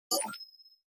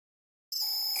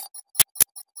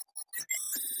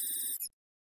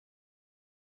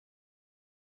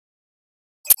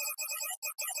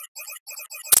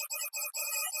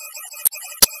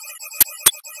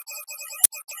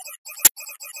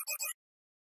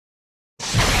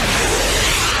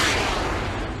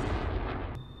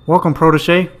Welcome,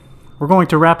 Protege. We're going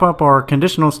to wrap up our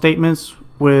conditional statements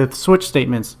with switch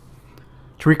statements.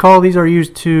 To recall, these are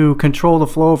used to control the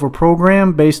flow of a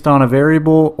program based on a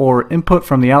variable or input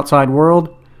from the outside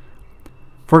world.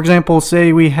 For example,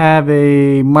 say we have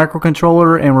a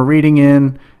microcontroller and we're reading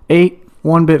in 8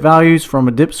 1-bit values from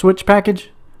a dip switch package.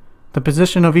 The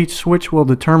position of each switch will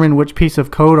determine which piece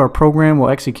of code our program will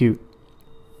execute.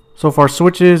 So if our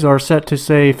switches are set to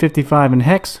say 55 in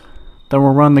hex, then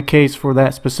we'll run the case for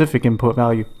that specific input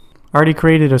value. I already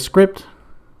created a script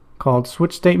called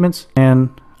switch statements, and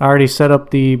I already set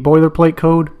up the boilerplate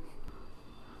code.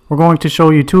 We're going to show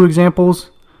you two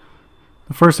examples.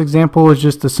 The first example is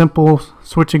just a simple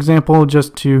switch example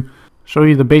just to show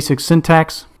you the basic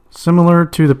syntax. Similar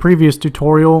to the previous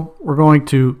tutorial, we're going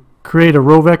to create a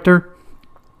row vector,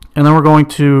 and then we're going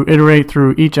to iterate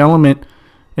through each element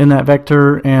in that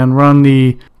vector and run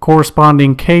the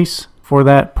corresponding case for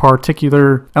that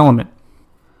particular element.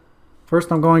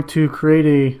 First, I'm going to create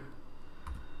a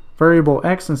variable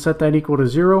x and set that equal to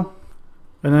 0,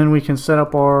 and then we can set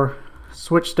up our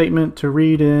switch statement to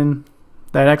read in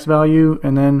that x value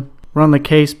and then run the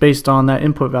case based on that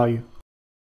input value.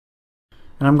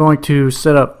 And I'm going to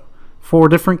set up 4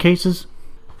 different cases,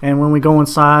 and when we go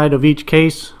inside of each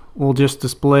case, we'll just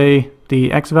display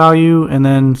the x value and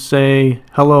then say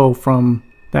hello from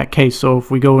that case. So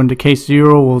if we go into case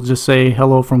 0, we'll just say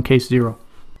hello from case 0.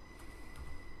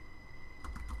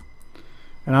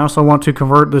 And I also want to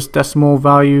convert this decimal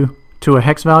value to a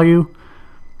hex value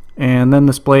and then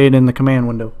display it in the command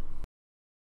window.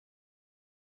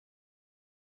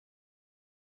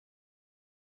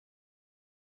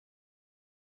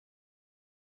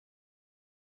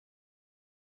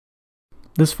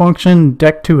 This function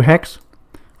dec2hex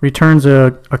returns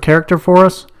a character for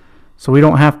us, so we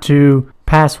don't have to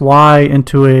pass y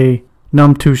into a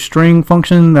num2 string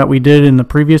function that we did in the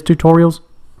previous tutorials.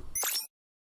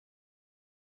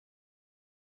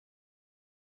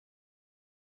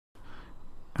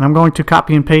 And I'm going to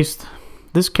copy and paste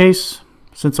this case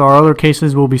since our other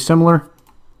cases will be similar.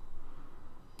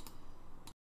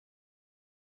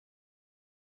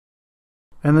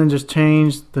 And then just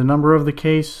change the number of the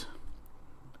case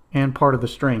and part of the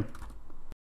string.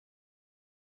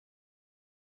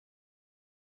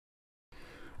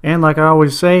 And like I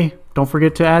always say, don't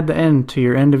forget to add the end to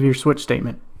your end of your switch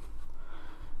statement.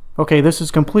 Okay, this is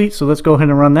complete, so let's go ahead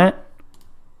and run that.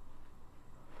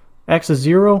 X is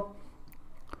 0.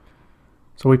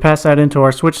 So we pass that into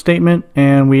our switch statement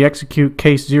and we execute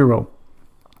case 0.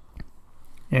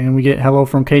 And we get hello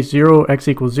from case 0, x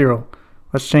equals 0.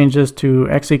 Let's change this to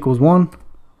x equals 1.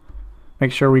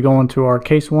 Make sure we go into our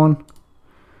case 1.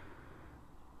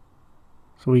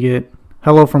 So we get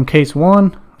hello from case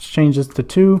 1. Let's change this to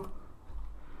 2.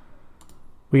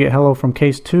 We get hello from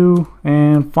case 2.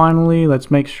 And finally, let's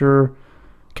make sure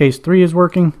case 3 is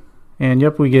working. And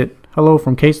yep, we get hello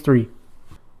from case 3.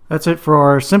 That's it for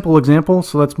our simple example.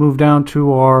 So let's move down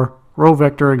to our row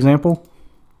vector example.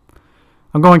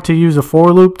 I'm going to use a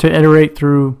for loop to iterate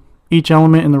through each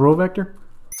element in the row vector.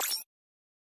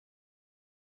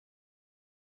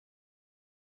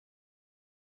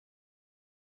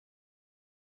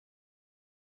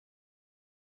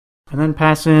 And then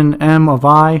pass in m of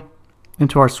I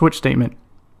into our switch statement.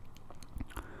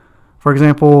 For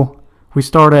example, we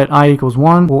start at I equals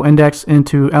 1, we'll index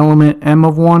into element m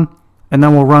of 1, and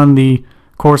then we'll run the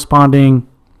corresponding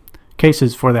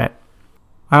cases for that.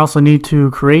 I also need to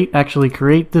actually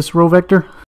create this row vector.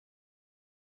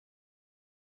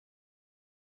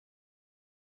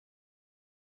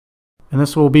 And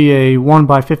this will be a 1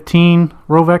 by 15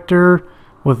 row vector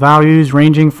with values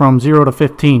ranging from 0 to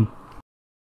 15.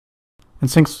 And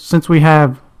since we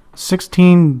have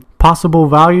 16 possible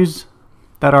values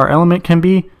that our element can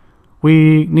be,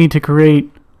 we need to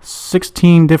create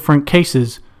 16 different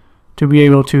cases to be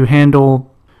able to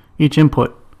handle each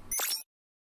input.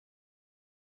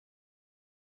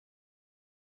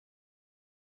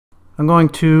 I'm going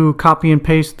to copy and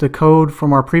paste the code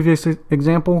from our previous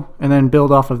example and then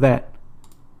build off of that.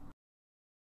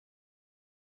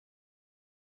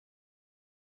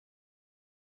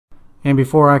 And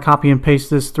before I copy and paste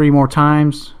this 3 more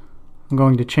times, I'm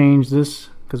going to change this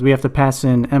because we have to pass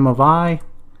in m of I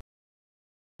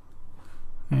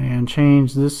and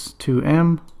change this to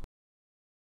m.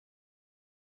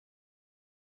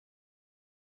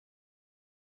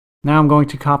 Now I'm going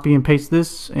to copy and paste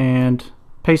this and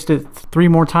paste it 3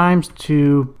 more times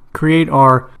to create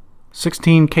our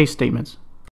 16 case statements.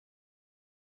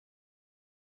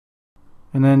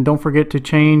 And then don't forget to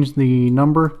change the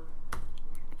number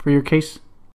for your case.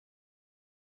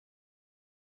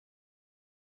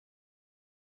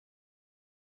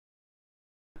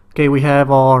 Okay, we have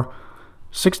our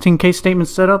 16 case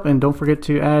statements set up, and don't forget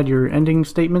to add your ending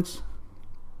statements.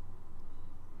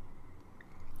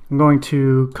 I'm going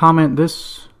to comment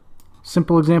this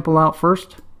simple example out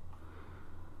first.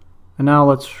 And now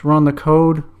let's run the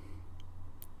code.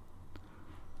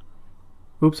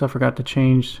 Oops, I forgot to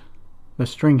change the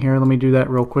string here. Let me do that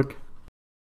real quick.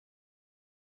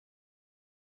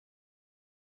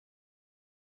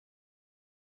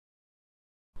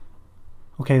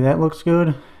 Okay, that looks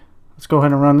good. Let's go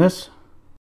ahead and run this.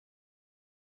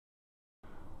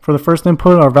 For the first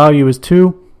input, our value is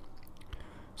 2.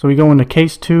 So we go into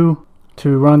case 2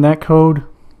 to run that code.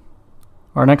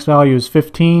 Our next value is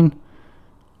 15.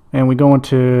 And we go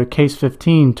into case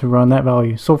 15 to run that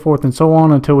value. So forth and so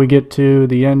on until we get to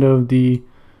the end of the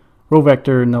row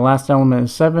vector, and the last element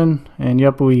is 7. And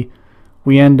yep, we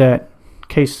end at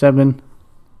case 7.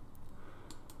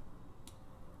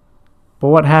 But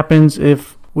what happens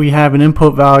if we have an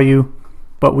input value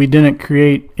but we didn't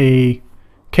create a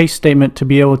case statement to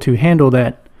be able to handle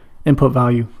that input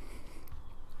value?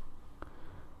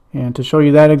 And to show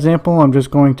you that example, I'm just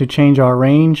going to change our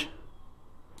range,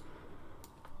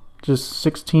 just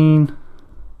 16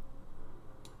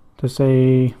 to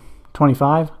say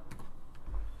 25.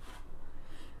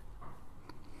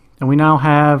 And we now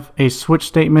have a switch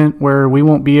statement where we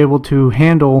won't be able to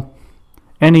handle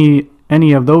any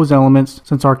of those elements,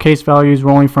 since our case values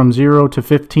were only from 0 to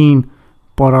 15,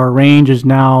 but our range is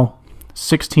now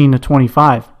 16 to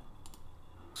 25.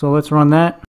 So let's run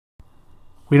that.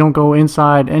 We don't go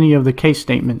inside any of the case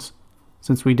statements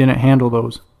since we didn't handle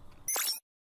those.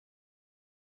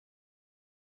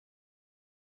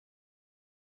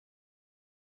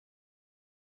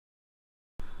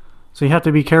 So you have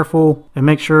to be careful and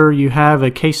make sure you have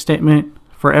a case statement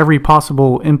for every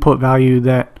possible input value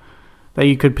that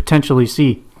you could potentially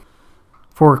see.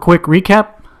 For a quick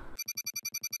recap,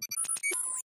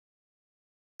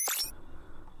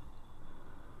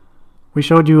 we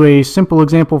showed you a simple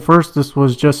example first. This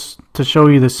was just to show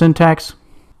you the syntax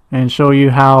and show you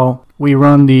how we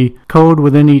run the code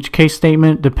within each case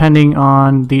statement depending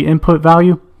on the input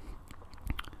value.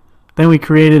 Then we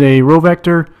created a row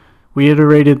vector. We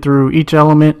iterated through each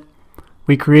element.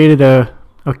 We created a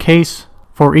case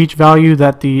for each value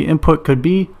that the input could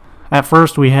be. At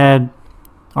first we had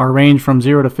our range from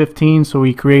 0 to 15, so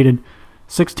we created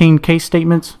 16 case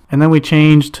statements, and then we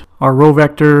changed our row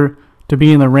vector to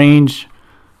be in the range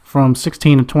from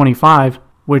 16 to 25,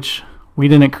 which we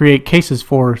didn't create cases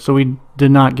for, so we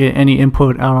did not get any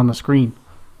input out on the screen.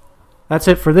 That's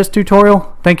it for this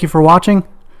tutorial. Thank you for watching.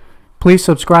 Please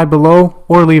subscribe below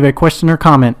or leave a question or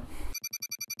comment.